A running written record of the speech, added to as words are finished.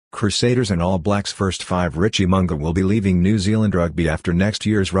Crusaders and All Blacks first five Richie Mo'unga will be leaving New Zealand Rugby after next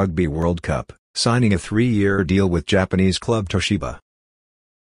year's Rugby World Cup, signing a 3-year deal with Japanese club Toshiba.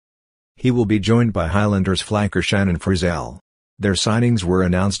 He will be joined by Highlanders flanker Shannon Frizell. Their signings were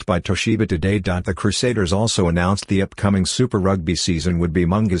announced by Toshiba today. The Crusaders also announced the upcoming Super Rugby season would be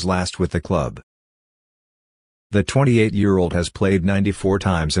Mo'unga's last with the club. The 28-year-old has played 94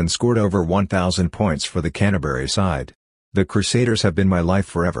 times and scored over 1,000 points for the Canterbury side. The Crusaders have been my life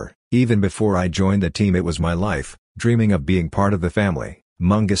forever. Even before I joined the team it was my life, dreaming of being part of the family,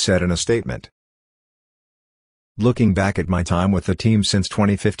 Mo'unga said in a statement. Looking back at my time with the team since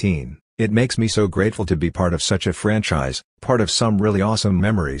 2015, it makes me so grateful to be part of such a franchise, part of some really awesome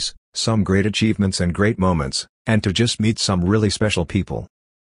memories, some great achievements and great moments, and to just meet some really special people.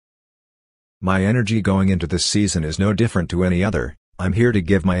 My energy going into this season is no different to any other. I'm here to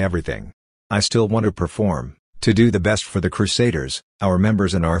give my everything. I still want to perform, to do the best for the Crusaders, our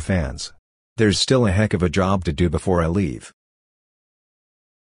members and our fans. There's still a heck of a job to do before I leave.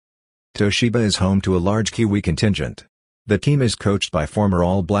 Toshiba is home to a large Kiwi contingent. The team is coached by former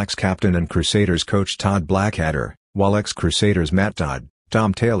All Blacks captain and Crusaders coach Todd Blackadder, while ex-Crusaders Matt Todd,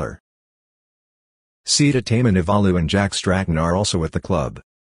 Tom Taylor, Sita Taimanivalu and Jack Stratton are also at the club.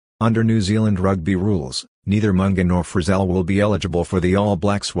 Under New Zealand rugby rules, neither Mo'unga nor Frizell will be eligible for the All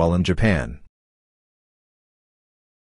Blacks while in Japan.